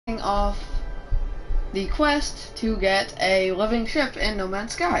off the quest to get a living ship in No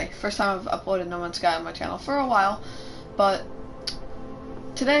Man's Sky. First time I've uploaded No Man's Sky on my channel for a while, but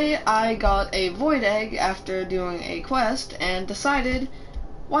today I got a void egg after doing a quest and decided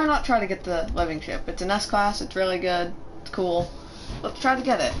why not try to get the living ship. It's an S-class, it's really good, it's cool. Let's try to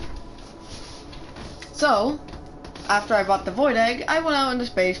get it. So, after I bought the void egg, I went out into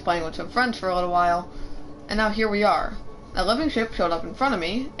space playing with some friends for a little while, and now here we are. A living ship showed up in front of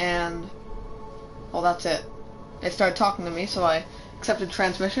me, and well, that's it. It started talking to me, so I accepted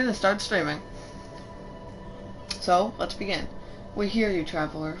transmission and started streaming. So, let's begin. We hear you,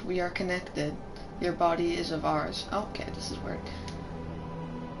 traveler. We are connected. Your body is of ours. Okay, this is weird.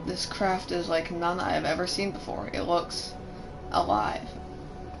 This craft is like none I have ever seen before. It looks alive.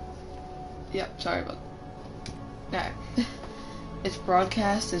 Yep, sorry about that. Its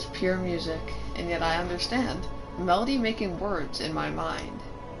broadcast is pure music, and yet I understand. Melody making words in my mind.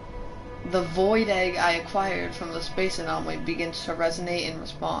 The void egg I acquired from the space anomaly begins to resonate in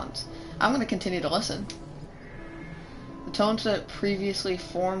response. I'm going to continue to listen. The tones that previously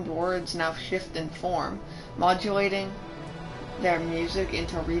formed words now shift in form, modulating their music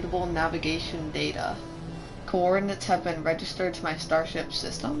into readable navigation data. Coordinates have been registered to my starship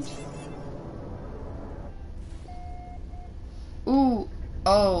systems. Ooh,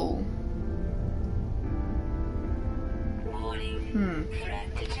 oh.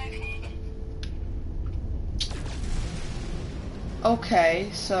 Okay,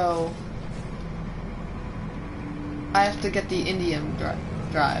 so I have to get the indium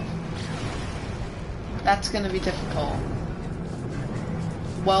drive. That's gonna be difficult.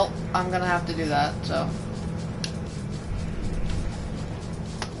 Well, I'm gonna have to do that, so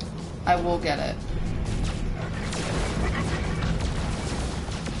I will get it.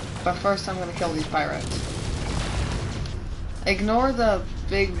 But first I'm gonna kill these pirates. Ignore the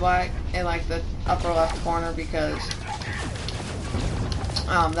big black in like the upper left corner because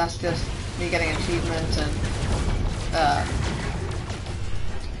that's just me getting achievements and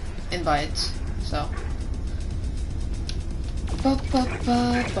invites. So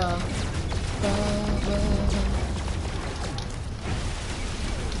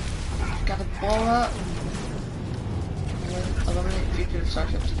gotta blow up. Eliminate future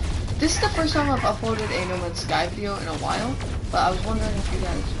starships. This is the first time I've uploaded a No Man's Sky video in a while, but I was wondering if you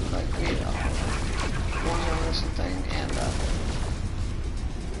guys would like me to upload one or something, and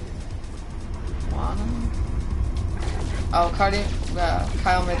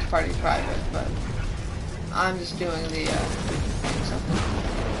Kyle made the party private, but I'm just doing the stuff.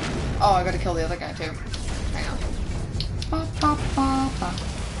 Oh, I gotta kill the other guy too. Hang on.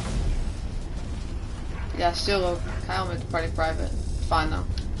 Yeah, still Kyle made the party private. It's fine though.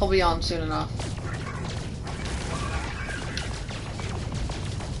 He'll be on soon enough.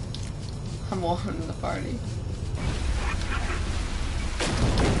 I'm walking the party.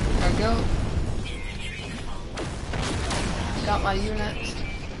 There we go. Got my units.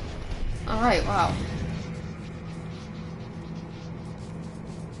 Alright, wow.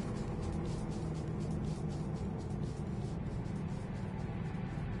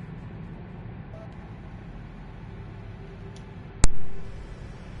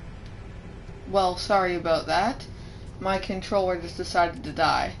 Well, sorry about that. My controller just decided to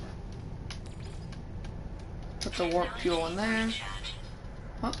die. Put the warp fuel in there.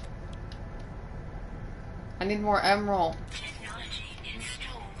 Huh? I need more emerald.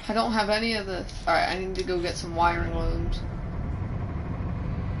 I don't have any of this. Alright, I need to go get some wiring looms.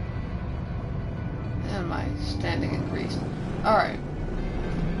 And my standing increased. Alright.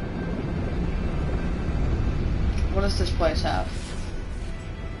 What does this place have?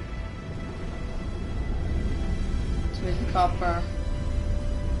 Smooth copper.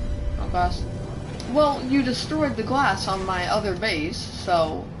 No glass. Well, you destroyed the glass on my other base,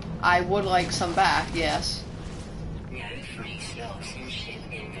 so I would like some back, yes.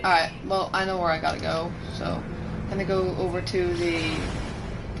 Alright, well, I know where I gotta go, so I'm gonna go over to the...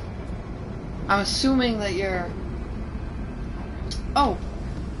 I'm assuming that you're... Oh!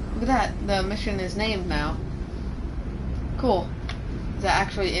 Look at that, the mission is named now. Cool. Is that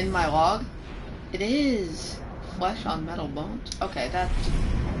actually in my log? It is! Flesh on metal bones. Okay, that's...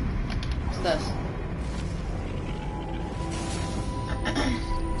 What's this?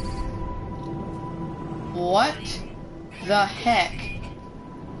 What the heck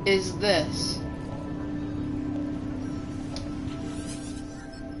is this?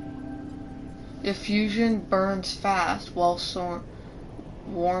 If fusion burns fast while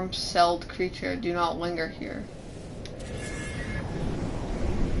warm-celled creature, do not linger here.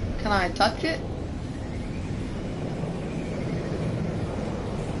 Can I touch it?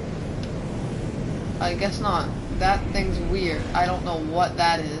 I guess not. That thing's weird. I don't know what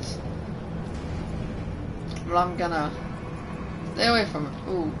that is. But I'm gonna stay away from it.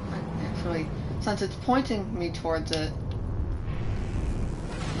 Ooh, actually, since it's pointing me towards it.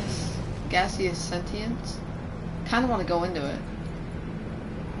 This gaseous sentience. Kinda wanna go into it.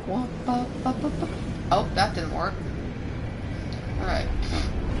 Oh, that didn't work. Alright.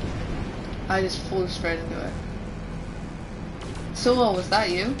 I just flew straight into it. Solo, was that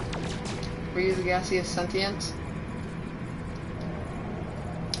you? Were you the gaseous sentience?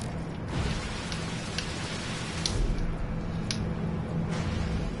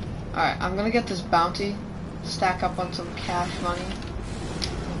 Alright, I'm gonna get this bounty. Stack up on some cash money.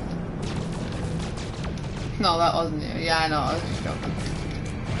 No, that wasn't you. Yeah, I know, I was just joking.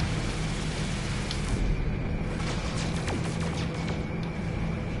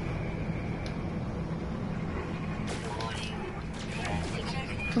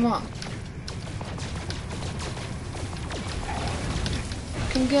 Come on.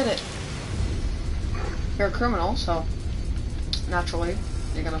 Come get it. You're a criminal, so naturally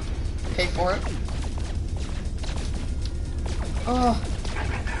you're gonna pay for it. Oh,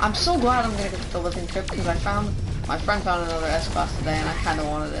 I'm so glad I'm gonna get the living tip because my friend found another S-Class today and I kind of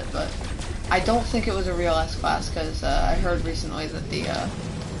wanted it, but I don't think it was a real S-Class because I heard recently that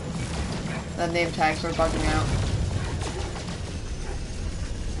the name tags were bugging out.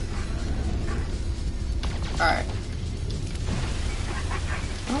 Alright.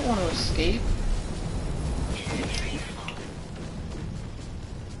 I don't want to escape.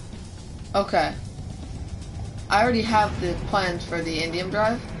 Okay. I already have the plans for the Indium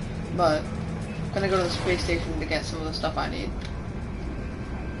Drive, but I'm gonna go to the space station to get some of the stuff I need.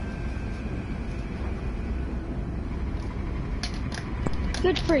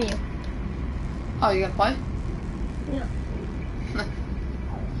 Good for you. Oh, you gonna play? Yeah.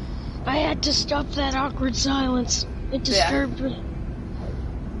 I had to stop that awkward silence. It disturbed me.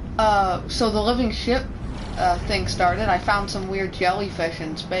 So the living ship thing started. I found some weird jellyfish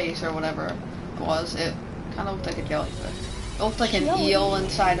in space or whatever it was. It kind of looked like a jellyfish. It looked like an eel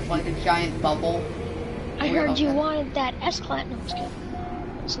inside of like a giant bubble. I heard you wanted that S-Class. No, I'm just kidding.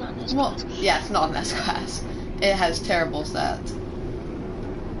 It's not an S-Class. Well, yeah, it's not an S-Class. It has terrible stats.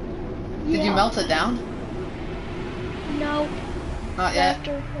 Did you melt it down? No. Not yet.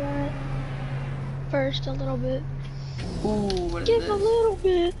 After that, first a little bit. Ooh, what is Give this? a little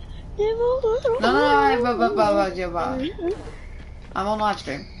bit. Give a little bit. No, I'm on live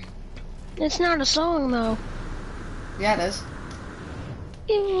stream. It's not a song though. Yeah, it is.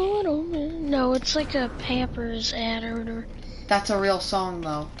 Give a little bit. No, it's like a Pampers ad or whatever. That's a real song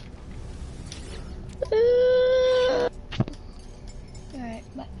though. Alright,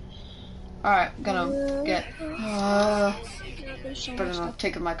 bye. Alright, gonna get better not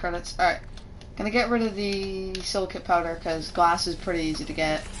taking my credits. Alright. Gonna get rid of the silicate powder because glass is pretty easy to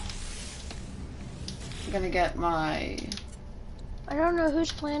get. I'm gonna get my... I don't know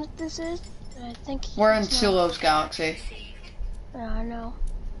whose planet this is, but I think we're in Sulo's galaxy. Yeah, I know.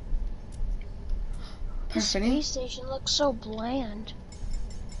 The Perfect. space station looks so bland.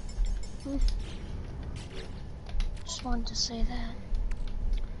 Just wanted to say that.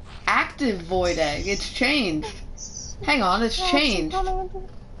 Active void egg. It's changed. Hang on, it's changed.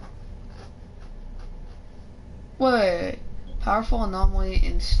 Wait. Powerful anomaly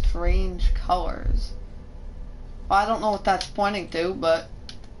in strange colors. Well, I don't know what that's pointing to, but...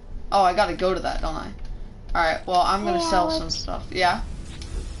 Oh, I gotta go to that, don't I? Alright, well, I'm gonna sell some stuff. Yeah?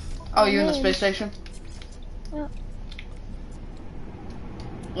 Oh, you in the space station? Yeah.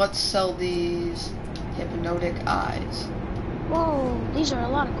 Let's sell these hypnotic eyes. Whoa, these are a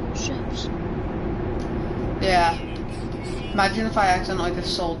lot of cool ships. Yeah. Imagine if I accidentally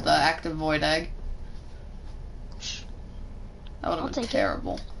just sold the active void egg. That would have been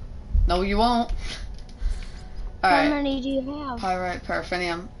terrible. No, you won't. Alright. How many do you have? Pyrite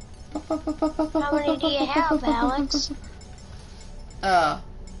paraffinium. How many do you have, Alex? How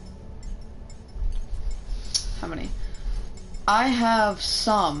many? I have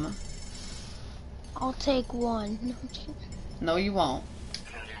some. I'll take one. No, you won't.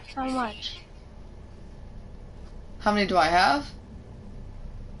 How much? How many do I have?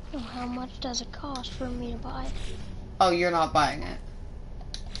 Oh, how much does it cost for me to buy it? Oh, you're not buying it.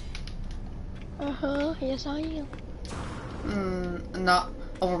 Uh-huh, yes I am. Not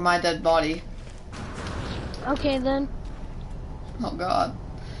over my dead body. Okay then. Oh god.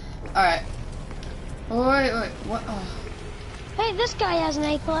 Alright. Wait, what? Oh. Hey, this guy has an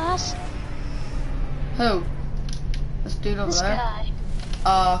A-class. Who? This dude over This there? guy.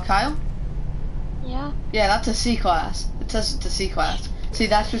 Kyle? Yeah? Yeah, that's a C class. It says it's a C class. See,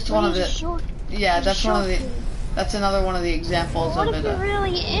 that's just one of the... Yeah, There's a that's one of the. short period. That's another one of the examples What of if it. it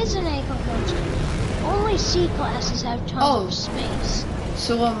really is an agriculture? Only C classes have tons of space.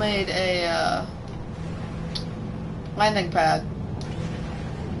 Sula made a landing pad.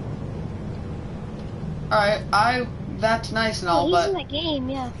 Alright, that's nice and all, He's but in the game,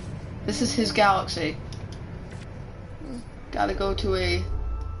 yeah. this is his galaxy. Gotta go to a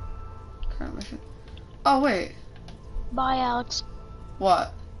current mission. Oh wait, Bye, Alex.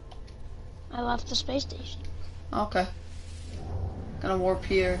 what? I left the space station. Okay. Gonna warp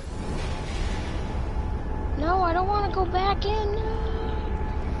here. No, I don't want to go back in.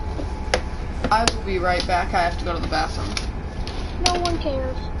 I will be right back. I have to go to the bathroom. No one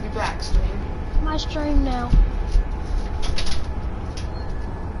cares. Be back, stream. My stream now.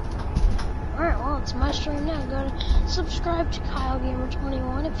 Alright, well, it's my stream now. Go to subscribe to Kyle Gamer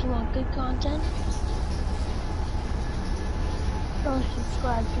 21 if you want good content. Go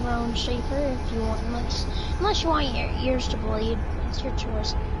subscribe to Rowan Schaefer if you want, unless you want your ears to bleed. It's your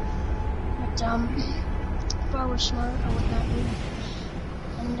choice. But, if I were smart, I would not do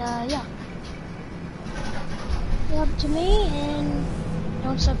that. And, yeah. Sub to me, and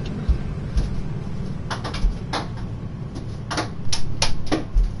don't sub to me.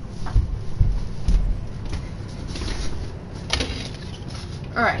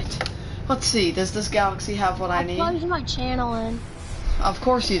 Alright. Let's see. Does this galaxy have what I need? I plugged my channel in. Of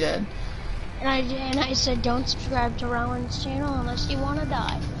course you did. And I said don't subscribe to Rowan's channel unless you want to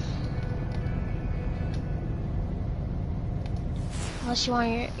die. Unless you want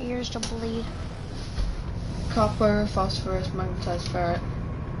your ears to bleed. Copper, phosphorus, magnetized ferret.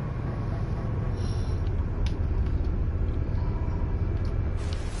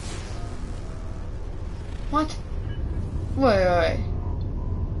 What? Wait.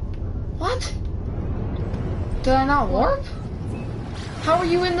 What? Did I not warp? How are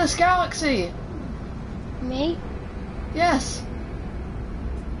you in this galaxy? Me? Yes.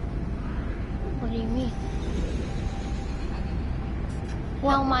 What do you mean?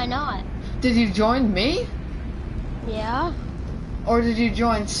 What? How am I not? Did you join me? Yeah? Or did you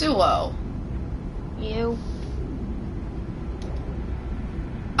join Sulo? You?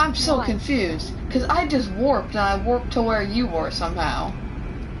 I'm so Why? confused. Because I just warped and I warped to where you were somehow.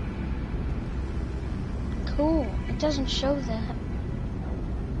 Cool. It doesn't show that.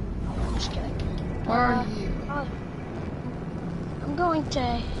 I'm just kidding. Where are you? I'm going to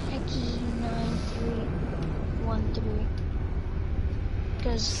Hecky 9313.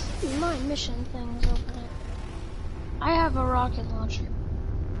 Because my mission thing's over there. I have a rocket launcher.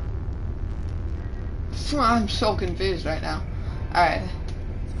 I'm so confused right now. Alright.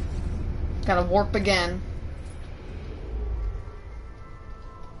 Gotta warp again.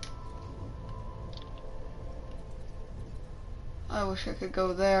 I wish I could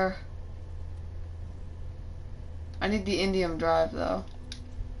go there. I need the indium drive though.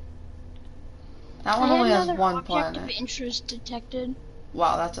 That one only has one object planet. of interest detected.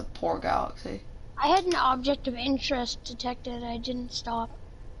 Wow, that's a poor galaxy. I had an object of interest detected. I didn't stop.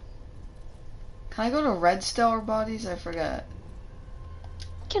 Can I go to red stellar bodies? I forget.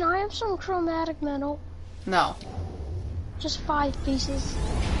 Can I have some chromatic metal? No. Just 5 pieces.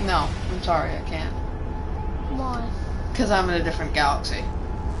 No, I'm sorry, I can't. Why? Because I'm in a different galaxy.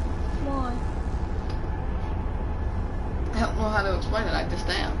 Why? I don't know how to explain it, I just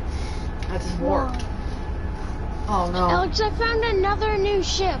am. I just Why? warped. Oh no. Alex, I found another new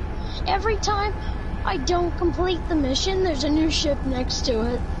ship. Every time I don't complete the mission, there's a new ship next to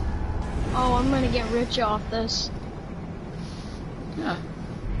it. Oh, I'm gonna get rich off this. Yeah.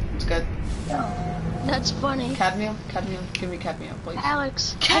 It's good. That's funny. Cadmium? Cadmium? Give me cadmium, please.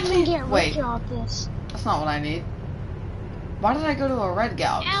 Alex, Cadmium? I can get rich Wait. off this. That's not what I need. Why did I go to a red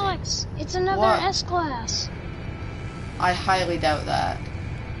galaxy? Alex, it's another What? S-Class. I highly doubt that.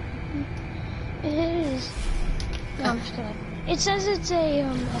 It is. No, I'm just kidding. It says it's a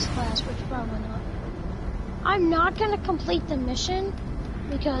S-Class, which probably not. I'm not gonna complete the mission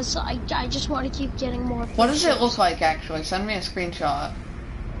because I just want to keep getting more. What does it ships. look like actually? Send me a screenshot.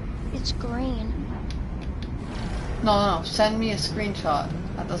 It's green. No. Send me a screenshot.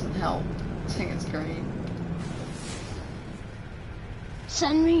 That doesn't help. I think it's green.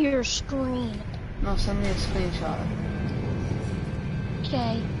 Send me your screen. No, send me a screenshot.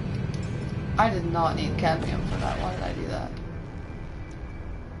 Okay. I did not need cadmium for that. Why did I do that?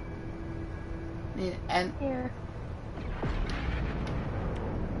 Need and Here.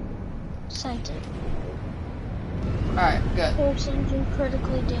 Sent it. alright, good. Force engine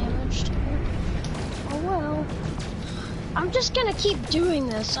critically damaged. Oh well. I'm just gonna keep doing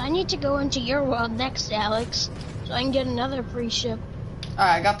this. I need to go into your world next, Alex, so I can get another free ship.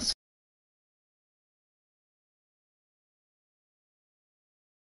 Alright, I got the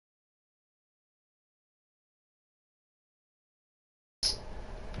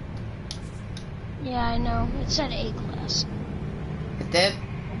Yeah, I know. It said A class. It did?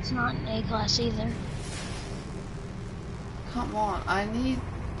 It's not an A class either. Come on, I need...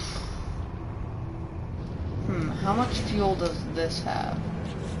 how much fuel does this have?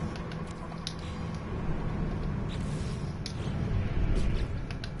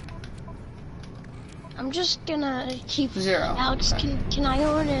 I'm just gonna keep... 0. Alex, Okay. can I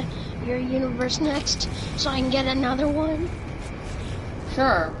go into your universe next so I can get another one?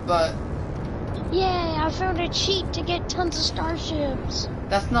 Sure, but Yay, I found a cheat to get tons of starships.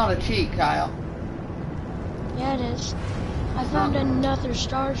 that's not a cheat, Kyle. Yeah, it is. I found another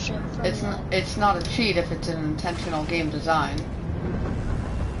starship from that. It's not a cheat if it's an intentional game design.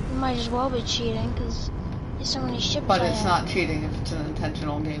 It might as well be cheating, because there's so many ships But I it's have. not cheating if it's an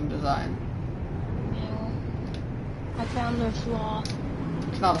intentional game design. I found their flaw.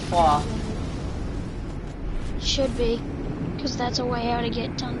 It's not a flaw. It should be, because that's a way how to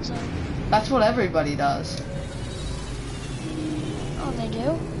get tons of... That's what everybody does. Oh, they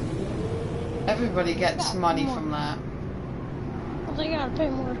do? Everybody gets money from that. Well, they gotta pay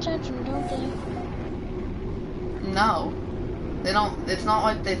more attention, don't they? No. They don't, it's not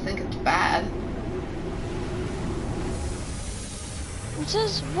like they think it's bad. It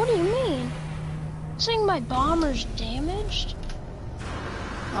says, what do you mean? It's saying my bomber's damaged?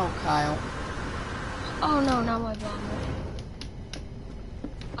 Oh, Kyle. Oh no, not my bomber.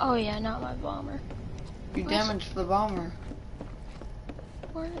 Oh yeah, not my bomber. You damaged the bomber.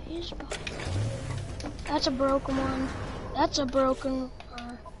 Where is my... That's a broken one. That's a broken...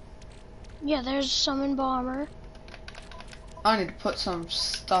 yeah, there's a summon bomber. I need to put some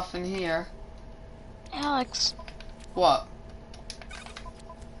stuff in here. Alex, What?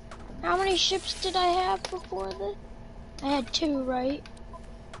 how many ships did I have before this? I had 2, right?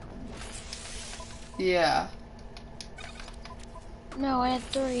 Yeah. No, I had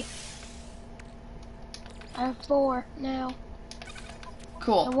 3. I have 4 now. It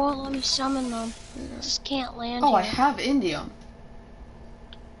Cool. won't let me summon them. Just can't land Oh, here. I have indium.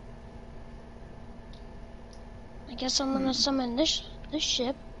 I guess I'm gonna summon this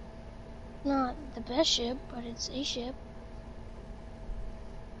ship. Not the best ship, but it's a ship.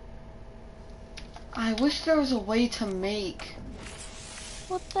 I wish there was a way to make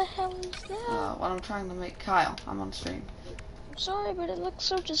What the hell is that? what I'm trying to make. Kyle, I'm on stream. I'm sorry, but it looks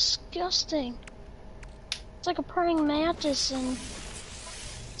so disgusting. It's like a praying mantis and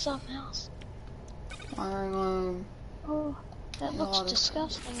something else. Wiring loom. Oh, that looks God.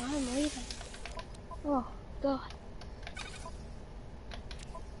 disgusting. I'm leaving. Oh, God.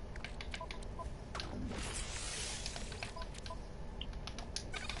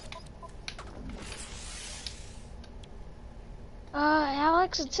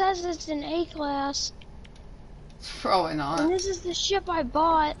 Alex, it says it's an A class. It's probably And not. this is the ship I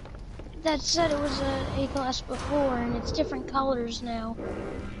bought that said it was an A class before, and it's different colors now.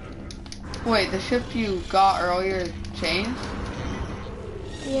 Wait, the ship you got earlier changed?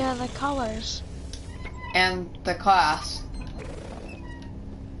 Yeah, the colors. And the class.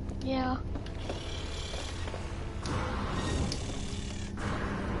 Yeah.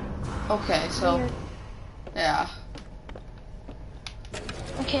 Okay, so Weird. yeah.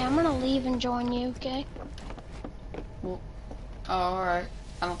 Okay, I'm gonna leave and join you, okay? Oh, alright.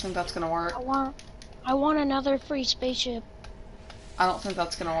 I don't think that's gonna work. I want another free spaceship. I don't think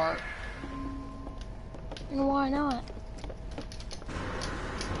that's gonna work. And why not?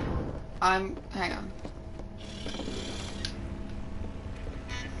 Hang on.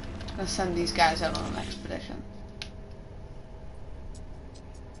 I'm gonna send these guys out on an expedition.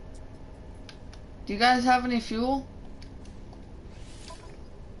 Do you guys have any fuel?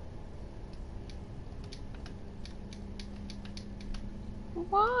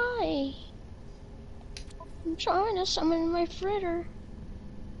 Why? I'm trying to summon my fritter.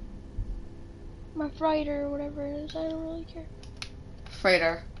 My freighter, whatever it is, I don't really care.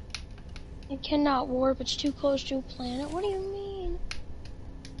 Freighter. It cannot warp, it's too close to a planet. What do you mean?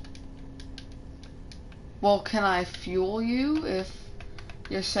 Well, can I fuel you if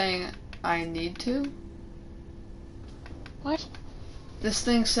you're saying I need to? What? This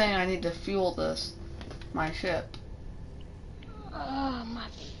thing's saying I need to fuel my ship. My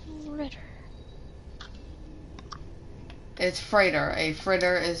fritter. It's freighter. A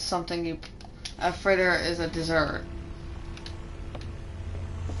fritter is something a fritter is a dessert.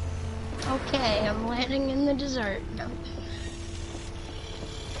 Okay, I'm landing in the desert. No.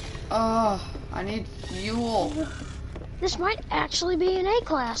 I need fuel. This might actually be an A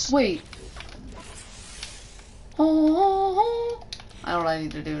class. Wait. Oh, I know what I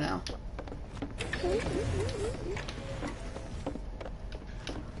need to do now.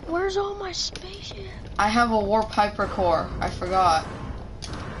 Where's all my spaceship? I have a warp hypercore. I forgot.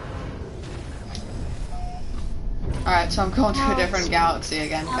 Alright, so I'm going to a different galaxy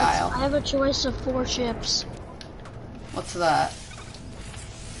again, Alex, Kyle. I have a choice of 4 ships. What's that?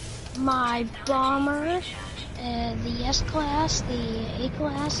 My bomber, the S-Class, the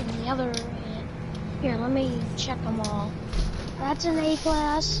A-Class, and the other... here, let me check them all. That's an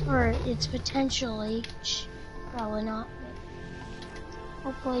A-Class, or it's potentially... probably not.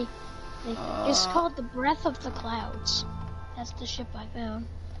 Hopefully... It's called the Breath of the Clouds. That's the ship I found.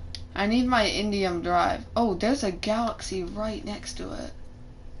 I need my indium drive. Oh, there's a galaxy right next to it.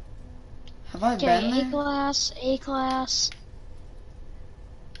 Have I been there? A-Class, A-Class.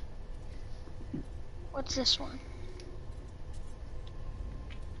 What's this one?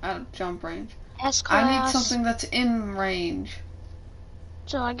 Out of jump range. S-Class. I need something that's in range.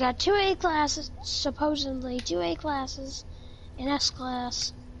 So I got 2 A-Classes, supposedly 2 A-Classes, an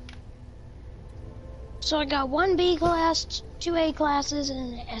S-Class. So I got 1 B-Class, 2 A-Classes,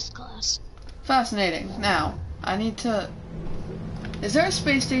 and an S-Class. Fascinating. Now, I need to... Is there a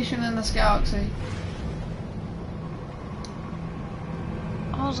space station in this galaxy?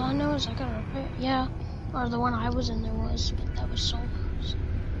 All I know is I gotta repair... Yeah. Or the one I was in there was, but that was Solo's.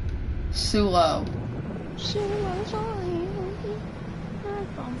 Sulo. Solo's on you.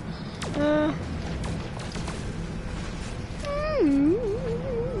 I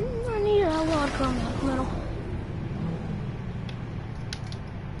need a lot of chrome metal.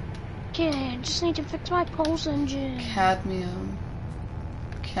 Okay, I just need to fix my pulse engine. Cadmium.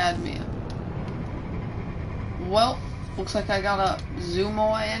 Cadmium. Well, looks like I gotta zoom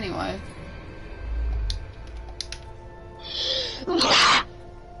away anyway.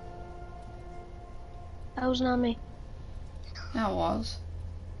 That was not me. That was.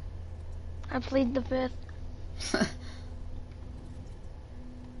 I plead the 5th.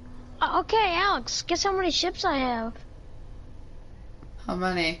 Okay, Alex, guess how many ships I have? How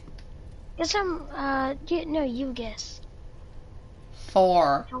many? Guess how, no, you guess.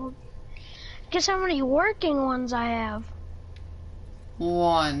 4. Guess how many working ones I have?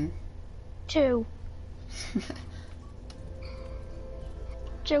 1. 2.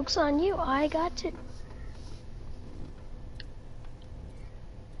 Joke's on you, I got 2.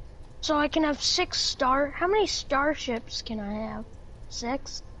 So I can have 6 how many starships can I have?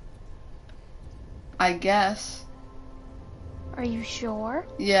 6? I guess. Are you sure?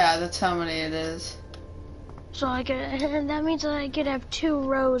 Yeah, that's how many it is. So I could, and that means that I could have 2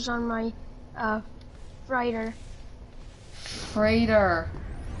 rows on my, freighter. Freighter.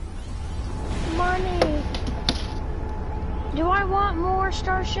 Money! Do I want more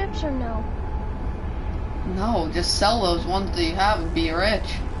starships or no? No, just sell those ones that you have and be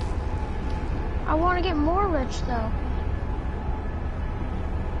rich. I want to get more rich though.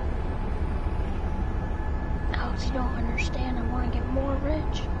 Alex, you don't understand. I want to get more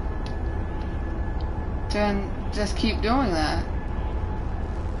rich. Then just keep doing that.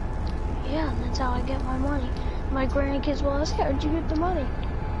 Yeah, and that's how I get my money. My grandkids will ask, how'd you get the money?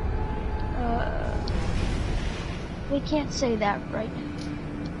 We can't say that right now.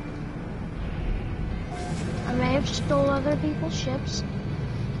 I may have stole other people's ships.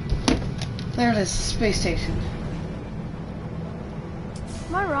 There it is, space station.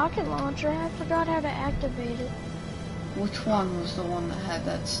 My rocket launcher, I forgot how to activate it. Which one was the one that had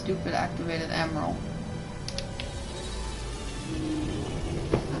that stupid activated emerald?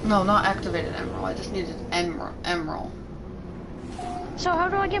 No, not activated emerald. I just needed emerald. So how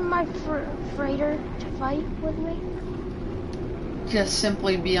do I get my freighter to fight with me? Just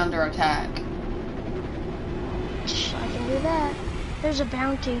simply be under attack. I can do that. There's a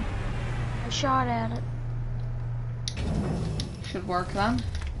bounty. I shot at it. Should work then.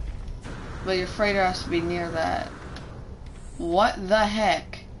 But your freighter has to be near that. What the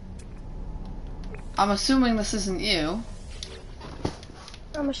heck? I'm assuming this isn't you.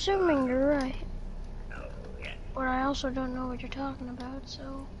 I'm assuming you're right. But I also don't know what you're talking about,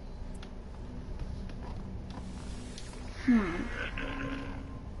 so...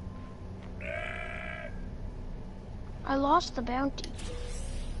 I lost the bounty.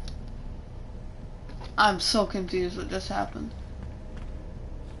 I'm so confused what just happened.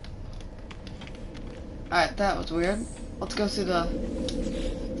 Alright, that was weird. Let's go through the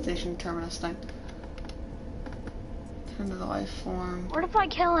station terminus thing. Turn to the life form. What if I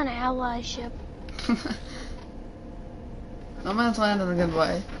kill an ally ship? No man's land in a good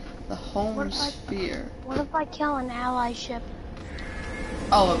way. The home What if I- sphere. What if I kill an ally ship?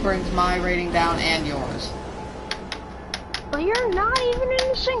 Oh, it brings my rating down and yours. But you're not even in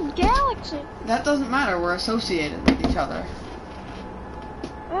the same galaxy. That doesn't matter, we're associated with each other.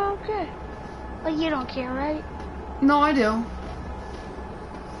 Okay. But you don't care, right? No, I do.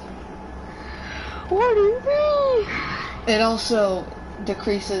 What do you mean? It also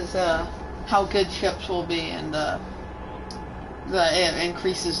decreases how good ships will be, and it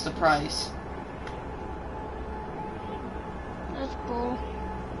increases the price. That's bull.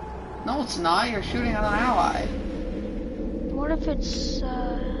 No, it's not. You're shooting at an ally. What if it's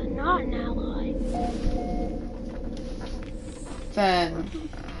not an ally? Then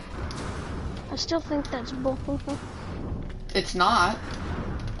I still think that's bull. it's not.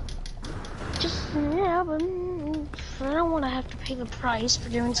 Just, yeah, but I don't want to have to pay the price for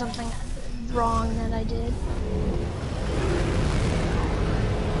doing something wrong that I did.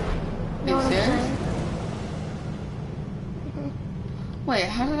 Know what I'm serious? saying? Wait,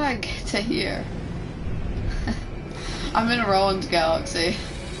 how did I get to here? I'm in Rowan's galaxy.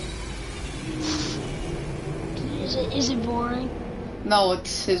 Is it boring? No,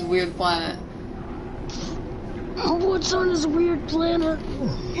 it's his weird planet. What's on his weird planet?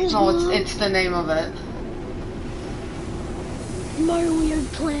 No, it's the name of it. My weird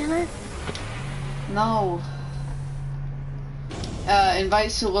planet? No.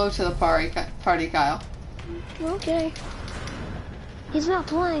 Invite Sulu to the party, Kyle. Okay. He's not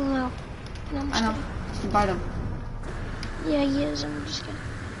playing though. No, I'm just I know. Just invite him. kidding. Yeah, he is. I'm just kidding.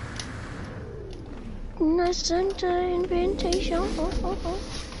 I sent an invitation.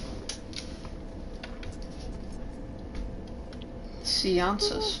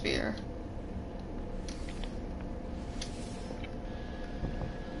 Seansa Sphere.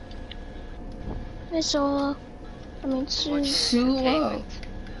 Hey, Solo. I mean, Sulu.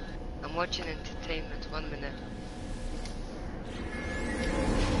 I'm watching entertainment. 1 minute.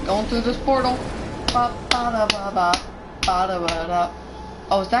 Going through this portal. Ba ba da ba ba. Ba da ba da.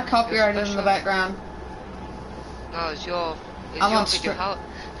 Oh, is that copyrighted in the background? No, it's your. It's I'm your on video. How?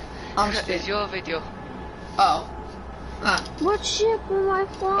 It's your video. Oh. Ah. what ship am I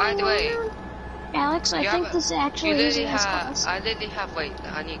flying? By the way, on? Alex, I think this actually is an S-Class. I literally have. Wait,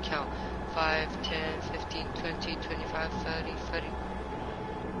 I need to count. 5, 10, 15, 20, 25, 30, 30.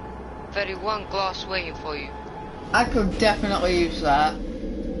 31 glass waiting for you. I could definitely use that.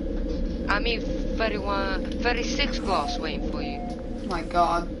 I mean 36 glass waiting for you. Oh my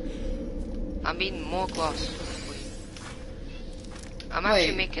god. I mean more glass for you. I'm Wait.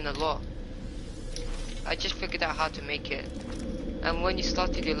 actually making a lot. I just figured out how to make it. And when you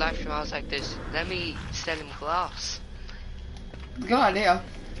started your live stream, I was like this, let me sell him glass. Good idea.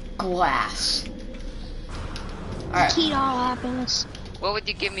 Glass. Alright. Key to all happiness. What would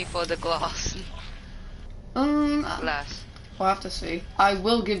you give me for the glass? Glass. We'll have to see. I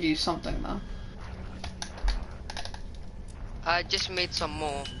will give you something though. I just made some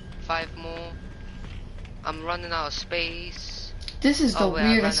more. 5 more. I'm running out of space. This is the Oh, wait, I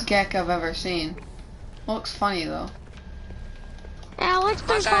weirdest ran gek I've ever seen. Looks funny though. Alex,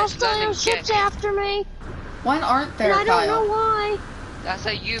 there's guy's hostile running ships Gek. after me. When aren't there, And I don't Kyle? know why. That's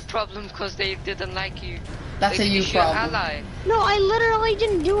a you problem because they didn't like you. That's Wait, a did you shoot an problem. ally? No, I literally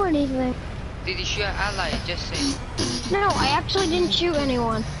didn't do anything. Did you shoot an ally? Just say. No, I actually didn't shoot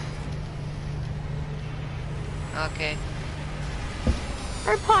anyone. Okay.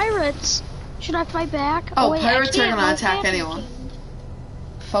 They're pirates. Should I fight back? Oh, wait, I pirates are can't. gonna My attack phantom anyone. cannon.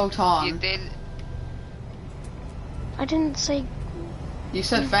 Photon. You did. I didn't say. You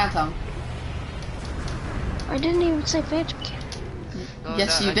said phantom. I didn't even say phantom cannon. No,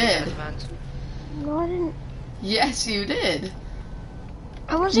 Yes, that- you I did did. advance. No, I didn't. Yes, you did.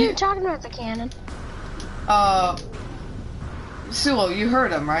 I wasn't even talking about the cannon. Sulu, you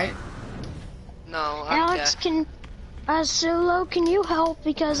heard him, right? No, I'm Alex, deaf. can Solo, can you help?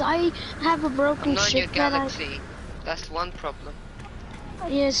 Because I have a broken I'm not in your ship that galaxy. That's one problem.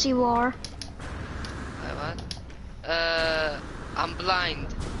 Yes, you are. Wait, what? I'm blind.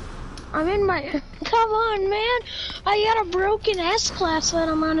 I'm in my. Come on, man! I got a broken S-Class that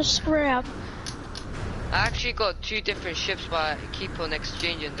I'm gonna scrap. I actually got 2 different ships, but I keep on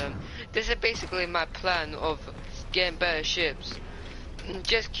exchanging them. This is basically my plan of getting better ships.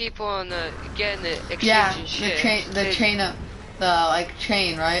 Just keep on getting exchanging Yeah, ships. the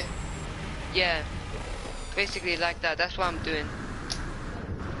chain, right? Yeah, basically like that. That's what I'm doing.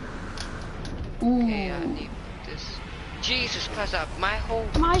 Ooh. Okay, I need this. Jesus Christ!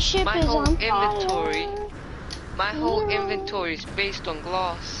 My ship my is whole on inventory, fire. my whole Yeah. inventory is based on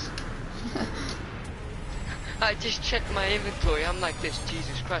glass. I just checked my inventory. I'm like this.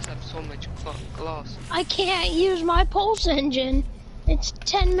 Jesus Christ! I have so much glass. I can't use my pulse engine. It's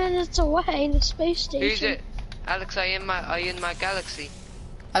 10 minutes away, the space station. Who's it? Alex, are you in my galaxy?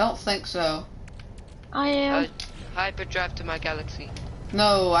 I don't think so. I am. Hyperdrive to my galaxy.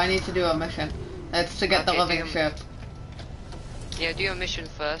 No, I need to do a mission. It's to get the Okay, living do- ship. Yeah, do your mission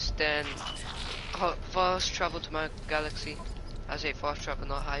first, then fast travel to my galaxy. I say fast travel,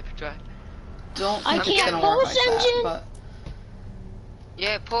 not hyperdrive. Don't I think it's can't gonna work pulse like that, engine? but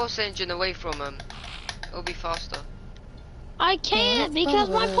Yeah, pulse engine away from him. It'll be faster. I can't because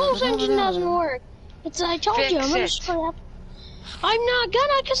my pulse engine doesn't work. It's I told you, I'm gonna Fix it. screw up. I'm not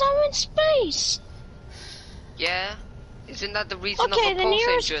gonna because I'm in space. Yeah? Isn't that the reason Okay, of a the pulse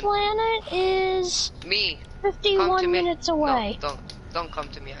nearest engine? planet is Me. Come to 51 me. minutes away. No, don't come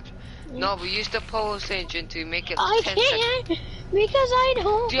to me actually. No, we use the pulse engine to make it I 10 seconds. can't because I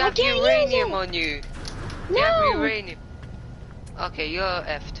don't. Do you I have can't uranium use it. on you? Do you have No, uranium? Okay, you're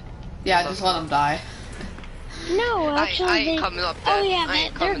effed. yeah, just let him die. no, actually I ain't they. coming up there. Oh yeah, I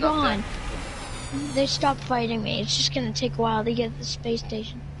ain't they're coming up there. gone. They stopped fighting me. It's just gonna take a while to get to the space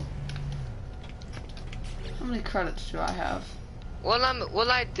station. How many credits do I have? All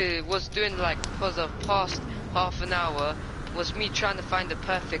I did was doing like for the past half an hour was me trying to find the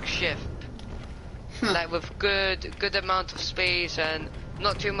perfect ship, like with good amount of space and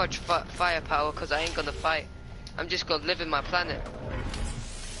not too much firepower, cause I ain't gonna fight. I'm just gonna live in my planet.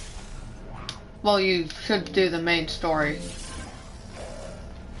 Well, you should do the main story.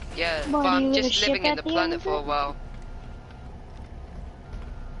 Yeah, Well, but do you I'm get a just living ship in at the the end planet of for a it? while.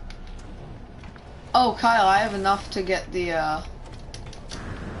 Oh, Kyle, I have enough to get the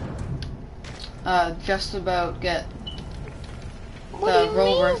just about get What the do you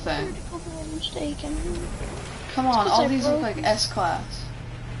rover mean? thing. If I'm mistaken. Come on, It's all 'cause I these look broke like S-Class.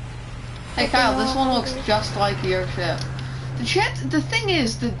 Hey But Kyle, they're this all one looks ugly. just like your ship. The thing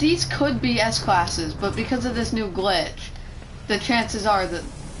is that these could be S-Classes, but because of this new glitch, the chances are that,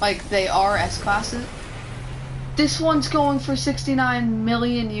 like, they are S-Classes. This one's going for 69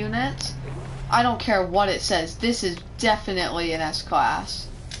 million units. I don't care what it says, this is definitely an S-Class.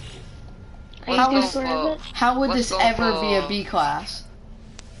 Are How you is- gonna grab it? How would What's this going ever be a for- B-Class?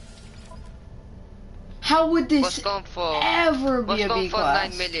 How would What's this going for? ever What's be a going for B-Class?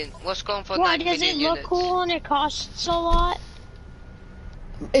 9 million? What's going for Why 9 does million it look units? cool and it costs a lot?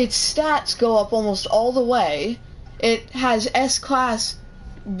 Its stats go up almost all the way. It has S-Class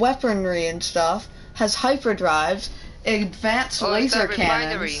weaponry and stuff, has hyperdrives, advanced Oh, is laser that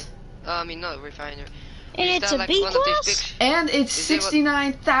refinery? cannons, I mean, not refinery. And Is it's that a like B one of these class? big and it's Is it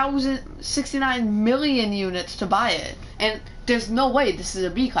what- 69 million units to buy it. And there's no way this is a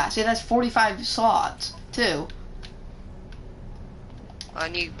B-Class. It has 45 slots, too. I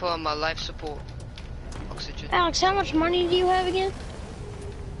need to put on my life support. Oxygen. Alex, how much money do you have again?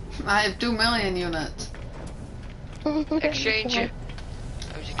 I have 2 million units. Exchange it.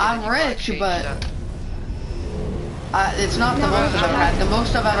 I'm rich, but it's not the No, most I've ever had. The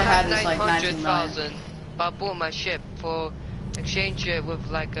most I've ever I had had is like 19 million. 900,000, but I bought my ship for exchange it with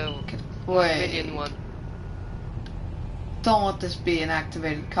like a million Wait, one. don't let this be an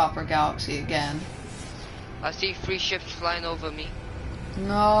activated Copper Galaxy again. I see 3 ships flying over me.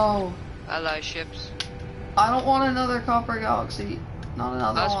 No, Ally ships. I don't want another Copper Galaxy. Not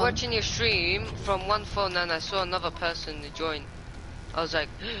another I was one. watching your stream from one phone and I saw another person join. I was like,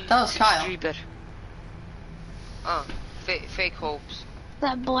 That was Kyle. Streamer. Fake hopes.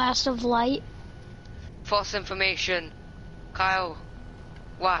 That blast of light. False information. Kyle,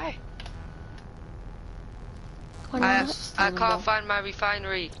 why? Why I not? have I can't find my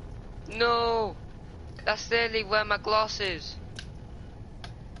refinery. No, that's literally where my glass is.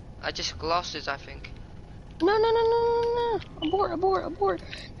 I just glasses, I think. No, no, no, no, no, no. Abort, abort, abort.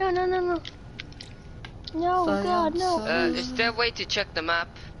 No, no, no, no. No, Science, God, no. Is there a way to check the map?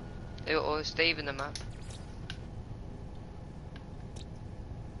 Or is there even a map?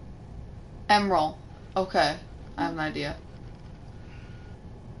 Emerald. Okay, I have an idea.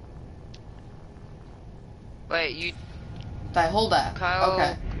 Wait, you, Hold that. Kyle,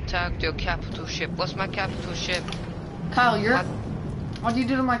 Okay. tagged your capital ship. What's my capital ship? Kyle, What? what'd you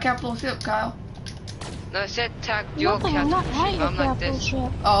do to my capital ship, Kyle? No, it said tagged your Nothing, I'm capital not ship. at I'm your like capital this.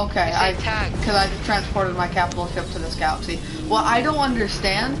 ship. Oh, okay. It said tag. Because I just transported my capital ship to this galaxy. What I don't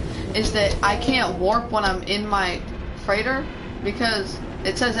understand is that I can't warp when I'm in my freighter because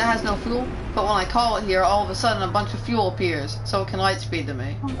it says it has no fuel, but when I call it here, all of a sudden a bunch of fuel appears, so it can light speed to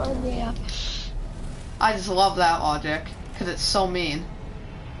me. Oh, yeah. I just love that logic because it's so mean.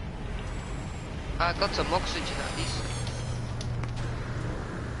 I got some oxygen at least.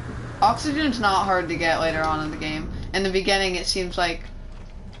 Oxygen's not hard to get later on in the game. In the beginning, it seems like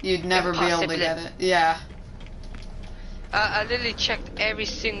you'd never be able to Impossible. get it. Yeah. I literally checked every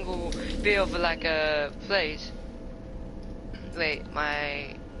single bit of like a place. Wait,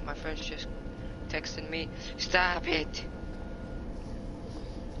 my friend's just texting me. Stop it.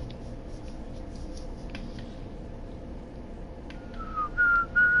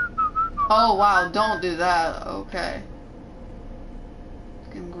 Oh wow, don't do that. Okay.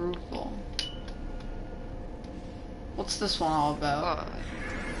 Fucking gruesome. What's this one all about? Oh,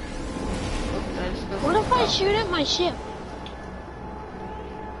 Oh, did I just go What through- if I oh. shoot at my ship?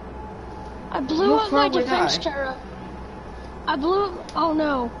 I blew You'll up my probably defense die. turret. I blew up. Oh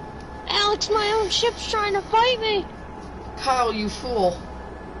no. Alex, my own ship's trying to fight me. Kyle, you fool.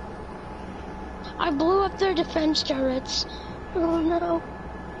 I blew up their defense turrets. Oh no.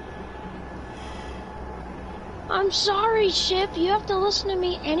 I'm sorry, ship. You have to listen to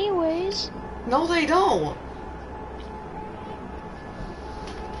me anyways. No, they don't.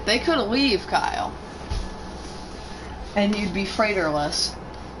 They could leave, Kyle. And you'd be freighterless.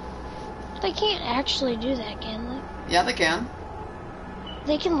 They can't actually do that, can they? Yeah, they can.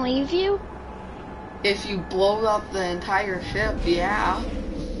 They can leave you? If you blow up the entire ship, yeah.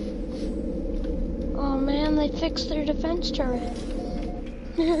 Oh man, they fixed their defense turret.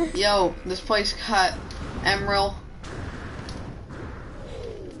 Yo, this place got Emerald.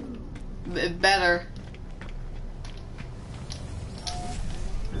 Better.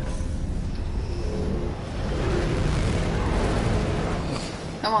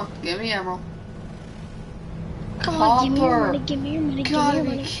 Come on, give me Emerald. Come on, give me your Copper. money, give me your money, give me Gotta your be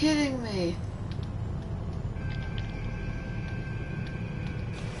money. kidding me.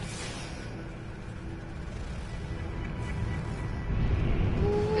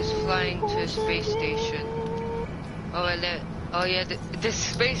 it's flying to a space station. Oh, oh yeah, the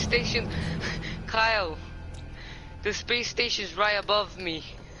space station, Kyle. The space station's right above me.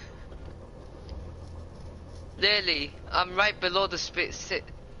 Literally, I'm right below the space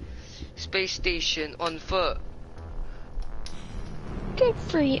station on foot. Good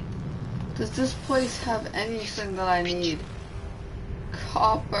for you. Does this place have anything that I need?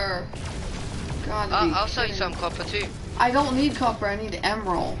 Copper. Gotta be I'll sell you kidding some copper too. I don't need copper, I need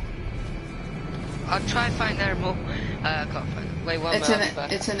emerald. I'll try find emerald. I can't find it. Wait, one minute.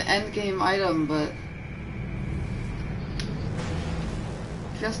 It's an end game item, but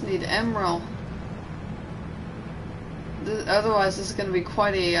just need emerald. Otherwise, this is going to be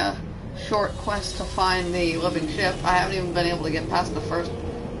quite a short quest to find the living ship. I haven't even been able to get past the first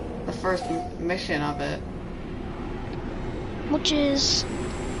mission of it. Which is...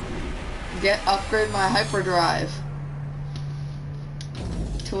 Upgrade my hyperdrive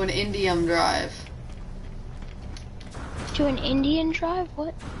to an indium drive. to an Indian drive?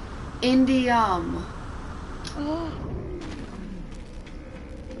 What? Indium. Oh.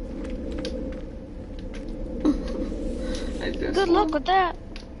 Good luck with that.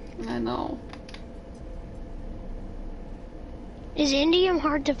 I know. Is indium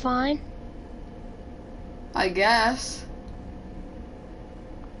hard to find? I guess.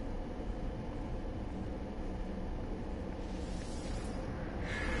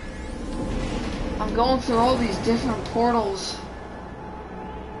 I'm going through all these different portals.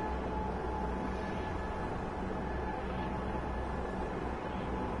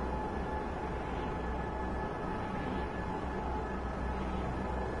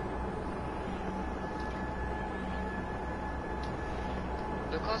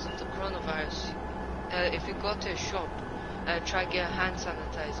 Because of the coronavirus, if you go to a shop and try to get a hand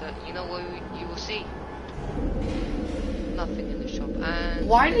sanitizer, you know what you will see? Nothing in the shop. And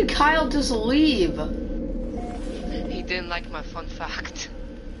Why did Kyle just leave? he didn't like my fun fact.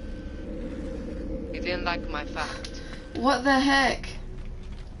 He didn't like my fact. What the heck?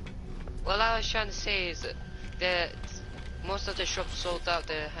 What I was trying to say is that most of the shops sold out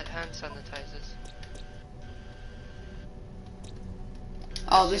their hand sanitizers.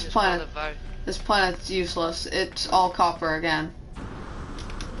 Oh, this Since planet. coronavirus. This planet's useless. It's all copper again.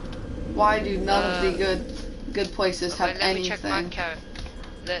 Why do none of the good places have Okay, let me anything? check my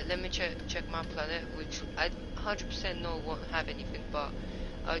let me check my planet, which I 100% know won't have anything, but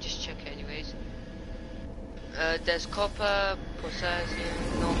I'll just check it anyways. There's copper,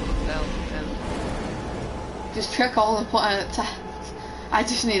 potassium, no copper. Just check all the planets. I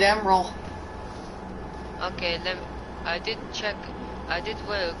just need emerald. Okay, I did check. I did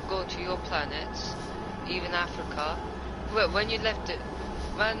go to your planets, even Africa. When you left it,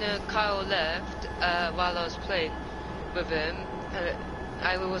 when Kyle left, while I was playing with him,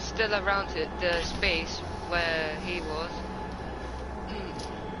 I was still around the space where he was,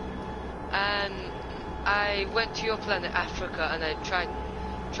 and I went to your planet Africa and I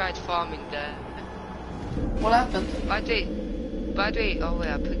tried farming there. What happened? By the way, oh wait,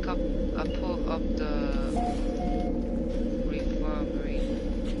 I pull up the refinery.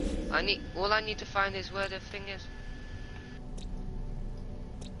 All I need to find is where the thing is.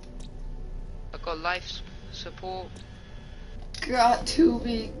 I got life support. got to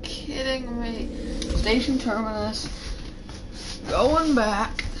be kidding me. Station terminus. Going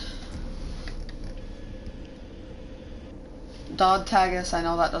back. Dog Tagus, I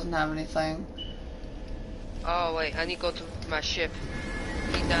know that doesn't have anything. Oh wait, I need to go to my ship.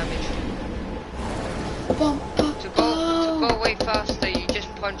 Need damage. To go way faster, you just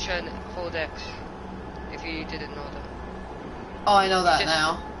punch and hold X. If you didn't know that. Oh, I know that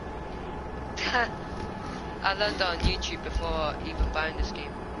now. I learned that on YouTube before even buying this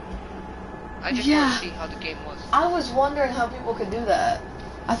game. I just want to see how the game was. I was wondering how people could do that.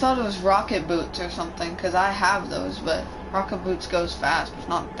 I thought it was rocket boots or something, because I have those, but rocket boots goes fast, but it's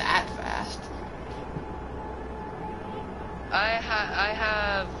not that fast. I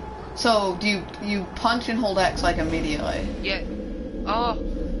have... So, do you punch and hold X like immediately? Yeah. Oh,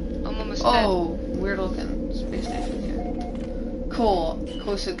 I'm almost dead. Oh, weird looking space station here. Cool.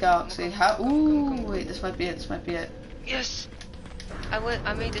 Closer galaxy. How? Ooh, wait, this might be it. This might be it. Yes. I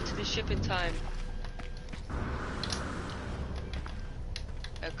made it to the ship in time.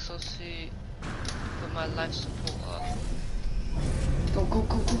 Exosuit. Put my life support up. Go, go,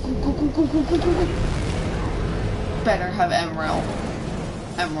 go, go, go, go, go, go, go, go, go, go. Better have Emerald.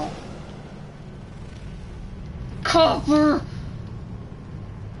 Emerald. Copper!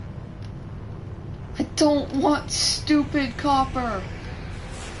 I don't want stupid copper.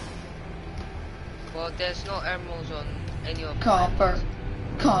 Well, there's no emeralds on any of the Copper. islands.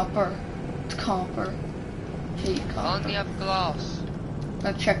 Copper. Copper. Hate I copper. only have glass.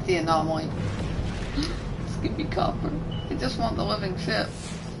 I'll check the anomaly. It's gonna be copper. I just want the living ship.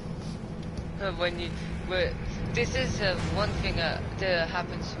 This is one thing that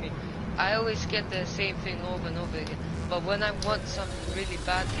happens to me. I always get the same thing over and over again. But when I want something really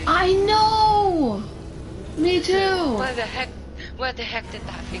badly, I know! Me too! Where the heck did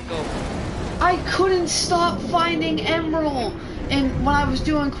that thing go? I couldn't stop finding Emerald when I was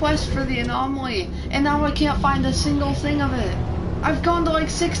doing quests for the anomaly, and now I can't find a single thing of it. I've gone to like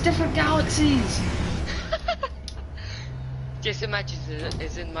 6 different galaxies. Just imagine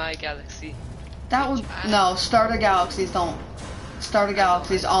it's in my galaxy. That would no Starter Galaxies don't. Starter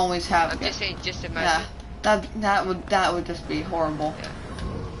Galaxies always have. I'm just saying, just imagine. Yeah, that would just be horrible. Yeah.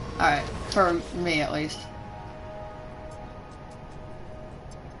 All right, for me at least.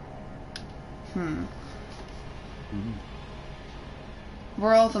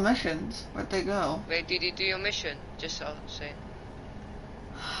 Where are all the missions? Where'd they go? Wait, did you do your mission? Just so saying.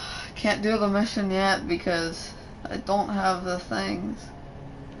 Can't do the mission yet because I don't have the things.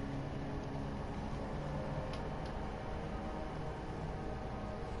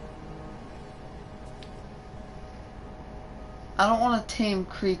 I don't want to tame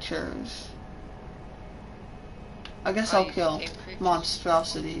creatures. I guess I'll kill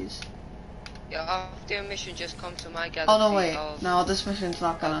monstrosities. Yeah, after your mission, just come to my galaxy. Oh no, wait. No, this mission's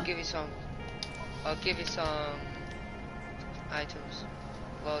not gonna. I'll give you some items.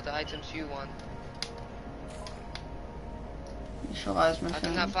 Well, the items you want. Initialize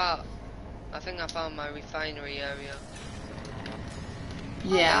mission. I think I found my refinery area.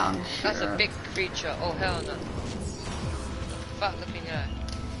 Yeah, I'm sure. That's a big creature. Oh hell no. Fat looking guy.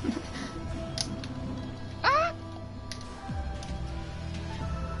 Ah!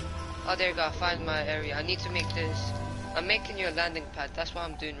 Oh, there you go. I find my area. I need to make this. I'm making you a landing pad. That's what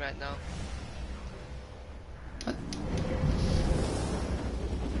I'm doing right now.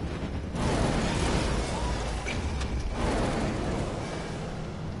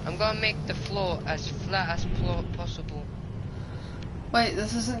 I'm gonna make the floor as flat as possible. Wait,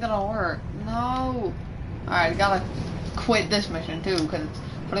 this isn't gonna work. No. Alright, I gotta quit this mission too, because it's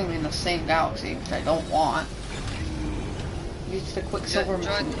putting me in the same galaxy, which I don't want. Use the Quicksilver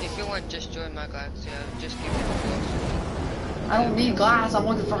mission. If you want, just join my galaxy. I'll just give you the glass. I don't need glass, I'm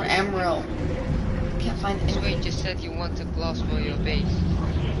looking for emerald. Can't find So emerald. you just said you wanted glass for your base.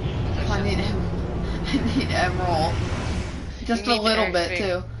 I need emerald. Just a little bit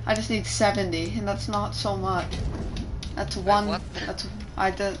everything. too. I just need 70, and that's not so much. That's one. What?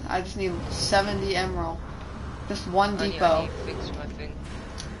 I just need 70 emerald. Just one I depot. need to fix my thing.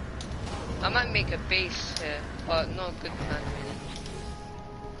 I might make a base here, but not a good plan really.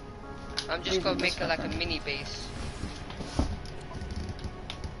 I'm just gonna make it like a mini base.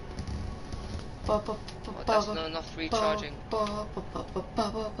 Oh, that's not enough recharging.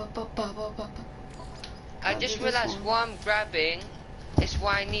 I just realized what I'm grabbing is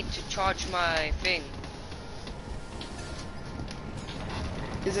why I need to charge my thing.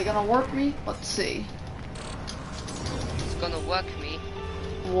 Is it gonna work me? Let's see. It's gonna work me.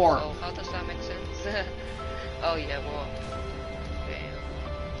 Warp. Oh, how does that make sense? Oh yeah, warp. Damn.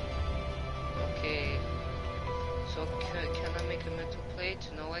 Okay. So So can I make a metal plate?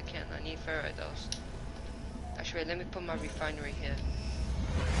 No, I can't. I need ferrite dust. Actually, let me put my refinery here.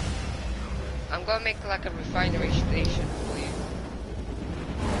 I'm gonna make like a refinery station for you.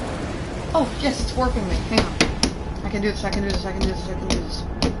 Oh, yes, it's warping me. Hang on. I can do this, I can do this, I can do this, I can do this.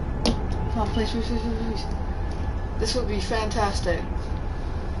 Come on, please, please, please, please, please. This would be fantastic.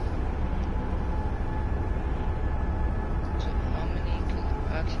 So how many?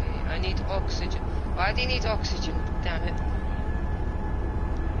 Okay, I need oxygen. Why do you need oxygen? Damn it.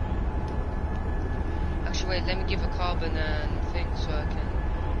 Actually, wait, let me give a carbon and thing so I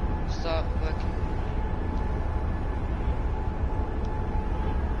can start working.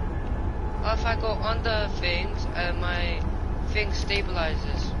 Oh, if I go under things, my thing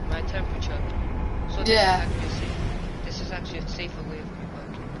stabilizes my temperature. So this is actually a safer way of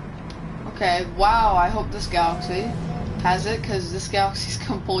working. Okay, wow, I hope this galaxy has it, because this galaxy's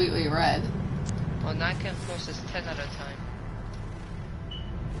completely red. Oh, now I can process 10 at a time.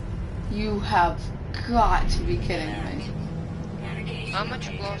 You have got to be kidding me. How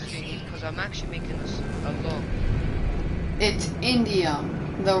much glass do you need? Because I'm actually making a lot. It's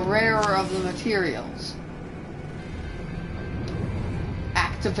indium, the rarer of the materials.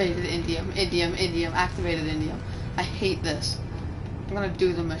 Activated indium, activated indium. I hate this. I'm gonna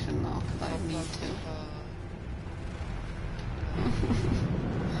do the mission though, because I need to.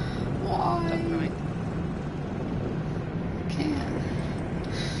 Why? I can't.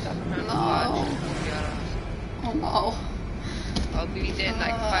 No. Oh no. I'll be there in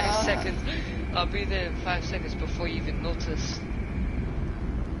like 5 seconds. I'll be there in 5 seconds before you even notice.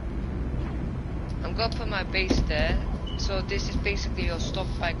 I'm gonna put my base there. So this is basically your stop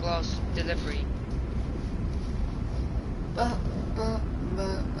by glass delivery. By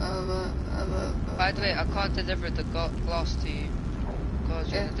the way, I can't deliver the glass to you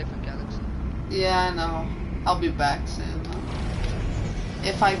because you're in a different galaxy. Yeah, I know. I'll be back soon.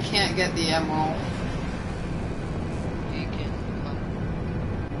 If I can't get the emerald. You can come.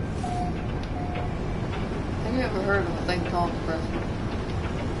 Have you ever heard of a thing called depression?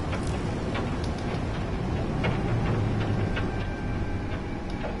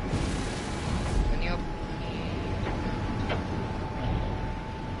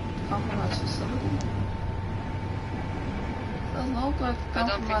 Compromised facility? Doesn't look like a I don't think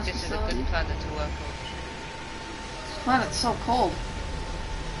compromised this facility. is a good planet to work on. This planet's so cold.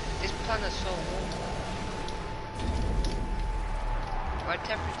 This planet's so warm. Our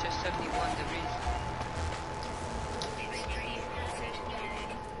temperature is 71 degrees.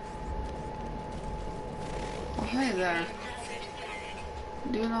 Oh, hey there.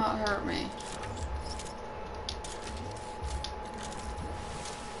 Do not hurt me.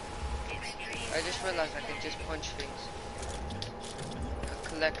 I just realized I can just punch things. And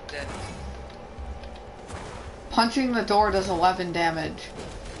collect them. Punching the door does 11 damage.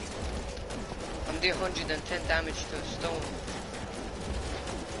 I'm doing 110 damage to a stone.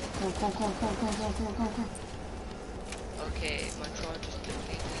 Come on. Okay, my charge is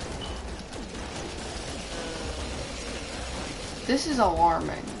depleted. This is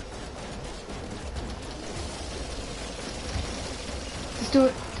alarming. Let's do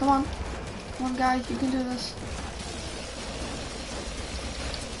it. Come on. Come on, guys. You can do this.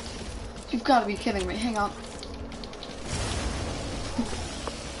 You've got to be kidding me. Hang on.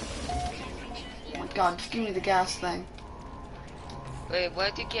 Oh my god, just give me the gas thing. Wait, where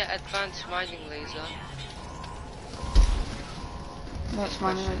did you get advanced mining laser? That's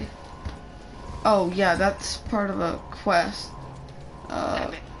mine already. Oh, yeah, that's part of a quest.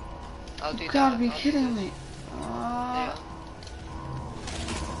 Damn it. I'll do that. You gotta be I'll do kidding this. me. Yeah.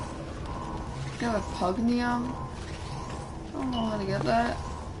 Got a pugnium? I don't know how to get that.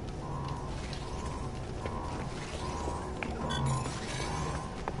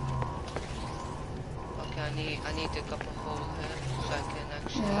 Okay, I need to dig up a hole here so I can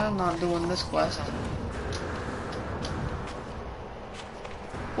actually... Yeah, I'm not doing this quest.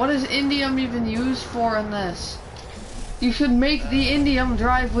 What is indium even used for in this? You should make the indium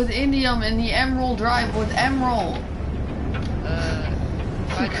drive with indium and the emerald drive with emerald.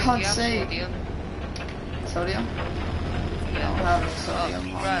 For God's sake. Sodium? Sodium? I don't have any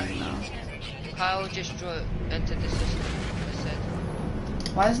sodium on right. me now. Kyle just entered the system, I said.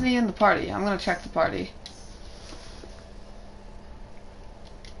 Why isn't he in the party? I'm gonna check the party.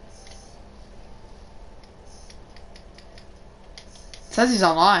 It says he's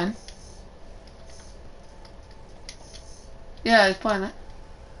online. Yeah, he's playing it.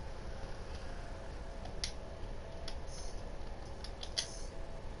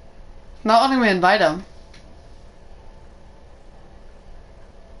 Not letting me invite him.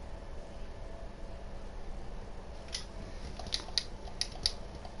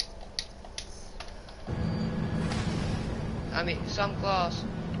 I mean, some glass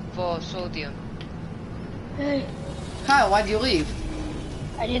for sodium. Hey, Kyle, why'd you leave?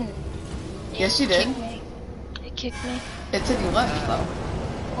 I didn't. Yes, you It did. kicked me. It kicked me. It said you left, though.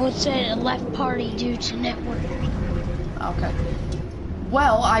 Oh, it said left party due to network. Okay.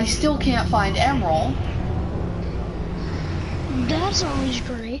 Well, I still can't find Emerald, That's always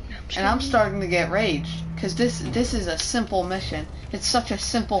great. and I'm starting to get raged. Because this is a simple mission. It's such a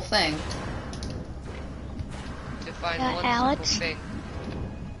simple thing. To find one Alex? simple thing.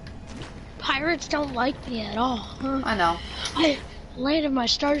 Pirates don't like me at all. Huh? I know. I landed my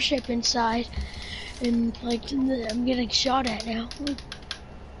starship inside, and like I'm getting shot at now.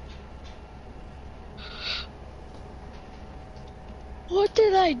 What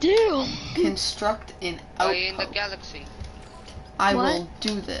did I do? Construct an Are you in the outpost. galaxy? I What? will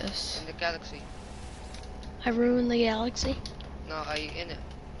do this. In the galaxy? I ruined the galaxy. No, are you in it?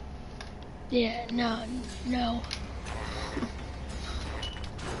 Yeah, no.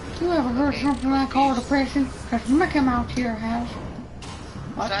 You ever heard something I call depression? Because Mickey Mouse here has.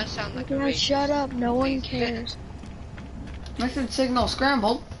 What? So I sound like a Guys, racist. shut up. No one cares. Mission signal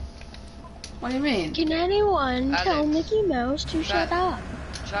scrambled. What do you mean? Can anyone tell Alex. Mickey Mouse to shut up?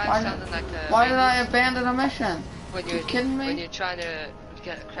 Try Why- sounding like a Why did racist I abandon a mission? when you kidding me? When you're trying to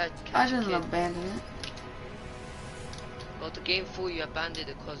catch I a didn't kid. abandon it. Well, the game for you abandoned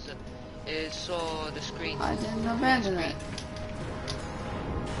it because it saw the screen. I didn't abandon it.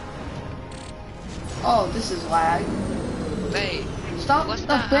 Oh, this is lag. Hey, Stop what's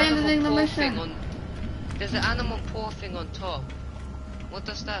that abandoning the animal paw mission. thing on? There's an animal paw thing on top. What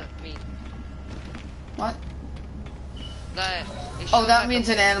does that mean? What? Like, it Oh, shows that like means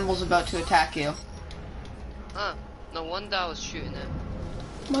a, an animal's about to attack you. Huh? No wonder I was shooting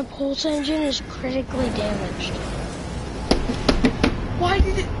it. My pulse engine is critically damaged. Why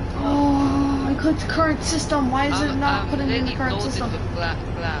did it? Oh, I clicked current system. Why is it not putting me in the really current loaded system? with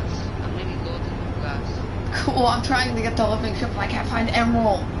glass. I'm really loaded with glass. Cool, I'm trying to get the living ship, but I can't find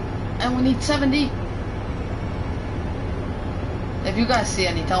Emerald. And we need 70. If you guys see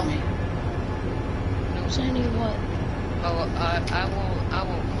any, tell me. Sandy, what? Oh, I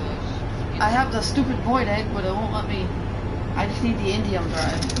won't close. I have the stupid void egg, but it won't let me. I just need the indium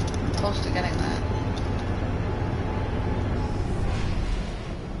drive. I'm close to getting that.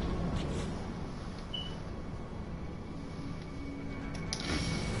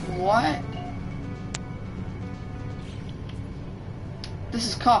 What? This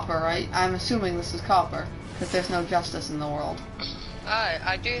is copper, right? I'm assuming this is copper, because there's no justice in the world.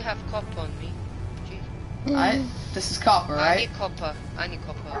 I do have copper on me. Jeez. Right? This is copper, I right? need copper. I need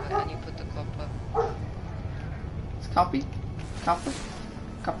copper. I need to put the copper. It's copy? Copper?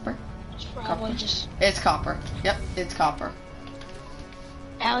 Copper? It's probably Copper. just It's copper. Yep, it's copper.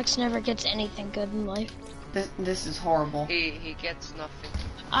 Alex never gets anything good in life. This is horrible. He gets nothing.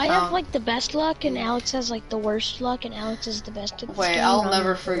 I have like the best luck, and Alex has like the worst luck, and Alex is the best at this Wait, game, I'll and I'm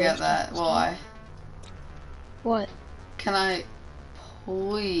never the forget worst at that, this will game. I? What? Can I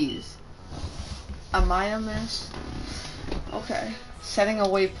please? Am I a miss? Okay. Setting a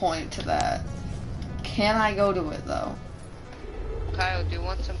waypoint to that. Can I go to it though? Kyle, do you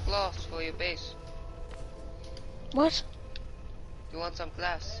want some glass for your base? What? You want some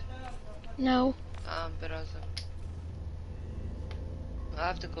glass? No. But I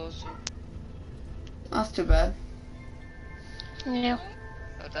have to go soon. That's too bad. Yeah.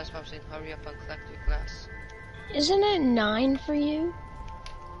 Oh, that's what I'm saying. Hurry up and collect your glass. Isn't it 9 for you?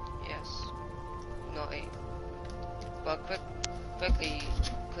 Yes. Not 8. But quickly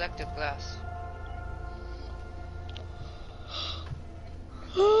collect the glass.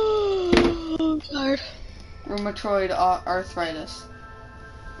 I'm tired. Rheumatoid arthritis.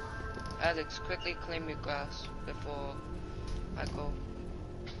 Alex, quickly claim your glass before I go.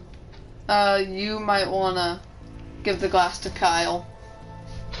 You might wanna give the glass to Kyle.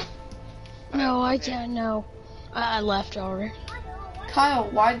 No, I Okay. can't. No. I left already. Kyle,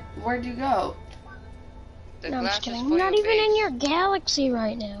 where'd you go? The No, I'm glass just is kidding. for I'm not your even in base. your galaxy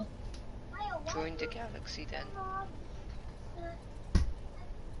right now. Join the galaxy then.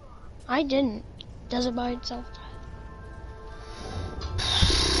 I didn't. Does it by itself?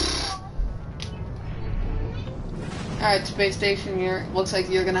 Alright, space station, looks like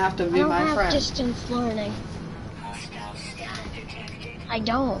you're gonna have to I be don't my have friend. distance learning. I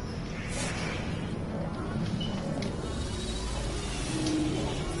don't.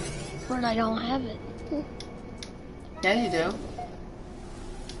 But I don't have it. Yeah, you do.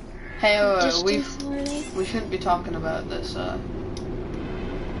 Hey, Distance learning? we shouldn't be talking about this, because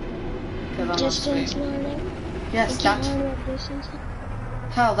I'm on Distance screen. learning? Yes, I can't that's learn what distance.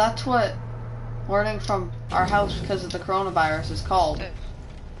 hell. That's what Learning from our house because of the coronavirus is called. Yes.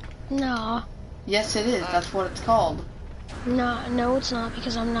 No. Yes, it is. That's what it's called. No, it's not,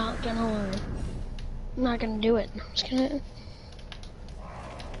 because I'm not gonna learn. I'm not gonna do it. I'm just gonna.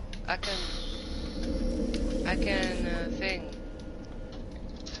 I can thing.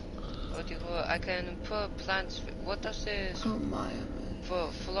 What do you call it? I can put plants. What does this Oh my.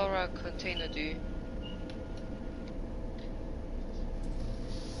 flora container do?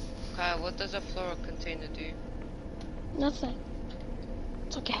 Kyle, what does a flora container do? Nothing.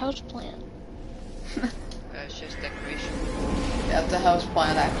 It's like a house plant. It's just decoration. Yeah, it's a house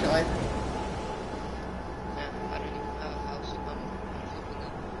plant actually. Yeah, I don't even have a house. I'm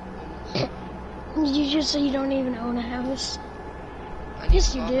flipping it. You just say you don't even own a house. I need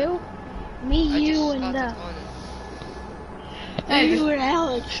Yes, you farm do. Me, it. I you, just and started on it. Hey, you just- and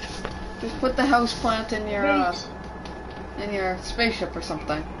Alex. Just put the house plant in your Right. in your spaceship or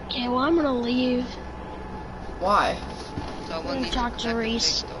something. Okay, well I'm gonna leave. Why? So I I'm won't gonna need talk to protect the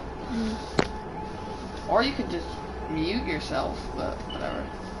Reese. thing, Or you could just mute yourself, but whatever.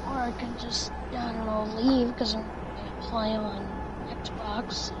 Or I could just, I don't know, leave because I'm gonna play on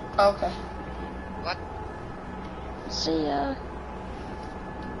Xbox. Okay. though. What? See ya.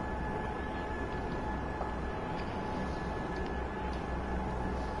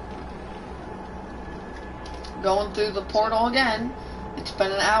 Going through the portal again. It's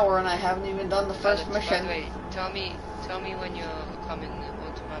been an hour and I haven't even done the first Alex, mission. By the way, tell me when you're coming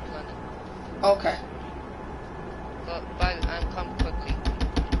onto my planet. Okay. And come quickly.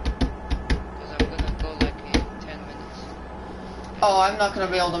 Because I'm gonna go like in 10 minutes. Oh, I'm not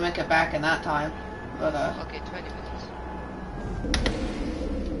gonna be able to make it back in that time. But Okay, 20 minutes.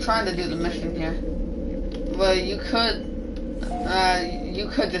 trying to do the mission here. But you could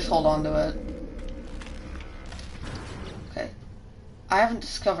just hold on to it. Okay. I haven't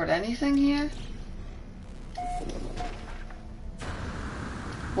discovered anything here.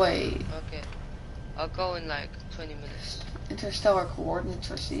 Wait. Okay. I'll go in like 20 minutes. Interstellar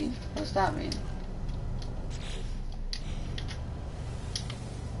coordinates received. What does that mean?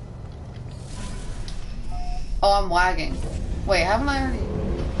 Oh, I'm lagging. Wait, haven't I already?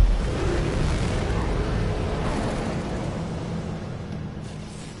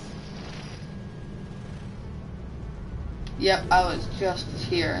 Yep, I was just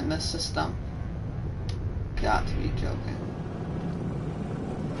here in this system. Got to be joking.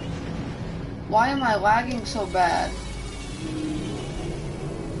 Why am I lagging so bad?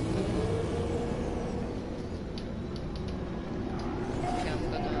 Okay,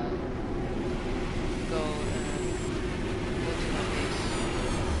 I'm gonna go to my base.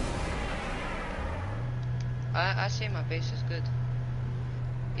 I say my base is good.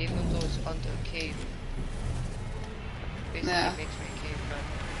 Even though it's under a cave. Basically Yeah. it makes me a caveman.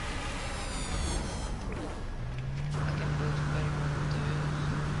 I can build very well with those.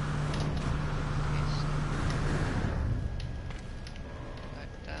 Okay, so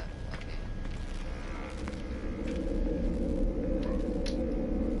like that, okay.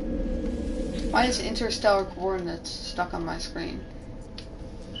 Why is interstellar coordinates stuck on my screen?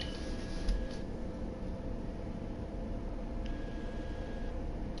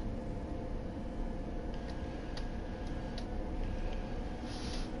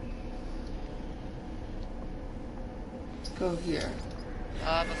 Let's go here.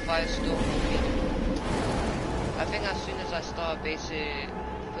 I have a firestorm located. I think as soon as I start a base it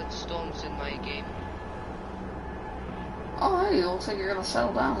puts storms in my game. Alrighty, it looks like you're gonna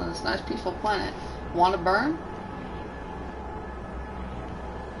settle down on this nice peaceful planet. Want to burn?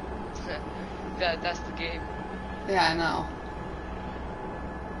 That's the game. Yeah, I know.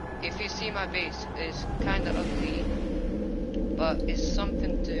 If you see my base, it's kinda ugly, but it's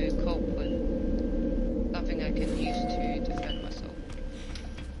something to cope with. Something I can use to defend myself.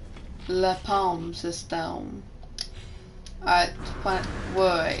 Le Palm system. Alright, planet.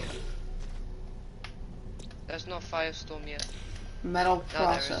 Wait. There's no firestorm yet. Metal No,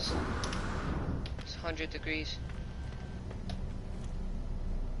 there is. processing. It's 100 degrees.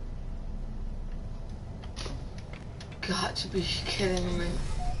 Got to be kidding me.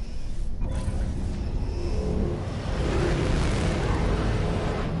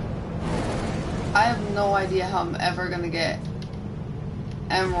 I have no idea how I'm ever gonna get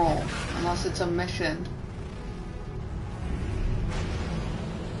Emerald unless it's a mission.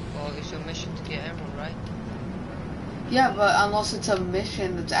 Well, it's your mission to get emerald, right? Yeah, but unless it's a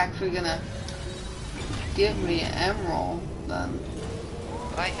mission that's actually gonna give me an Emerald, then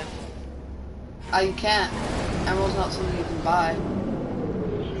Buy emerald. I can't. Emerald's not something you can buy.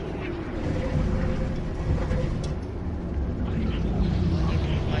 Well, you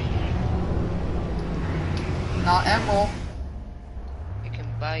can buy not emerald. You can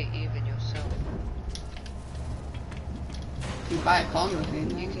buy even yourself. You buy a clone with me.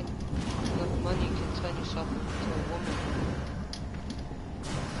 You can, with money, you can turn yourself into a woman.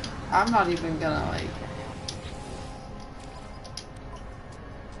 I'm not even gonna like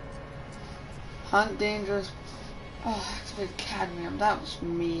hunt dangerous. Oh, activate cadmium. That was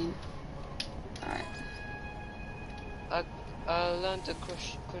mean. Alright. I learned the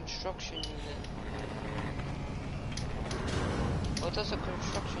construction unit. What does a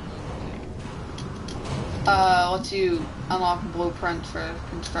construction unit do? Lets you unlock blueprints for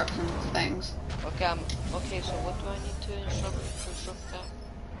construction things. Okay, okay, so what do I need to construct that?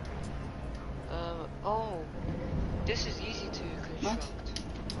 Oh, this is easy to construct. What?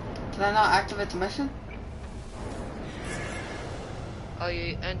 Did I not activate the mission? Oh,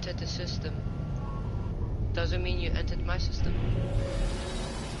 you entered the system. Doesn't mean you entered my system.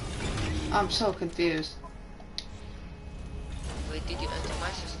 I'm so confused. Wait, did you enter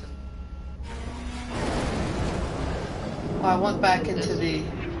my system? Well, I went back into the By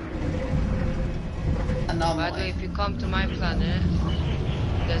the way, anomaly. if you come to my planet,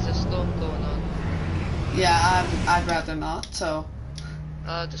 there's a storm going on. Yeah, I'd rather not, so.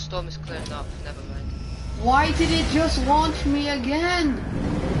 The storm is clearing up, never mind. Why did it just launch me again?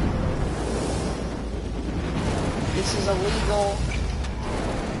 This is illegal.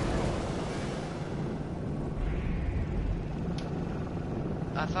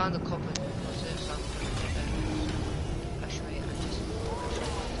 I found a copper deposit, so I'm gonna get that. Actually, I just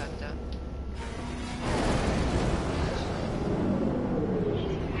contact that.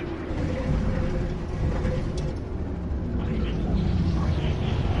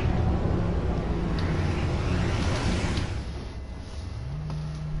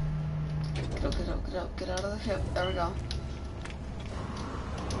 Get out of the ship. There we go.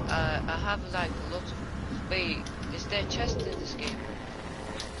 I have like lots of. Wait, is there a chest in this game?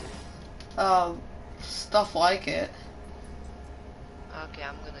 Stuff like it. Okay,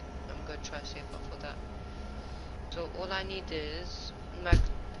 I'm gonna try save up for that. So all I need is like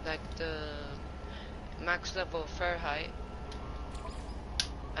the max level of Fahrenheit,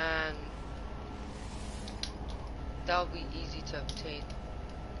 and that'll be easy to obtain.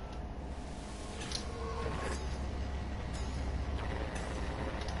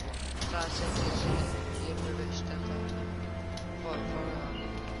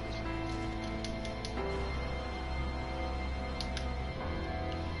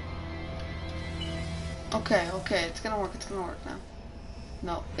 Okay, it's gonna work now.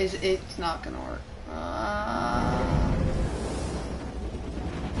 No, it's not gonna work.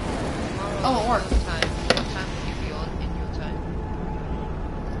 Oh, it worked. What time will you be on in your time?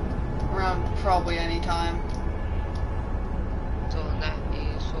 Around probably any time. So that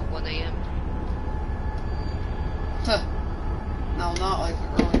is 1 AM. Huh. No, not like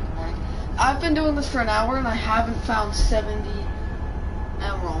early in the morning. I've been doing this for an hour and I haven't found 70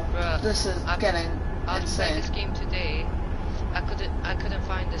 emerald. Bruh, This is getting I've played insane. this game today. I couldn't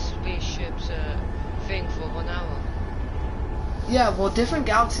find the spaceship's thing for 1 hour. Yeah, well, different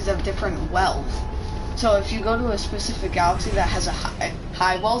galaxies have different wells. So if you go to a specific galaxy that has a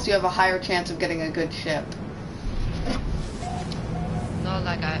high wells, you have a higher chance of getting a good ship. Not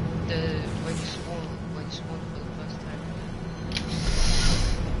like when you spawn for the first time.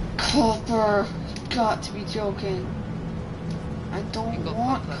 Copper! You got to be joking. I don't got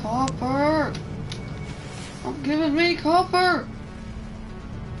want copper! Don't give me copper!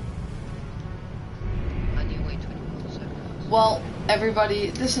 I need to wait 24 seconds. Well,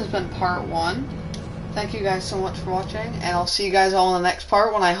 everybody, this has been part 1. Thank you guys so much for watching, and I'll see you guys all in the next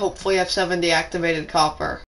part when I hopefully have 70 activated copper.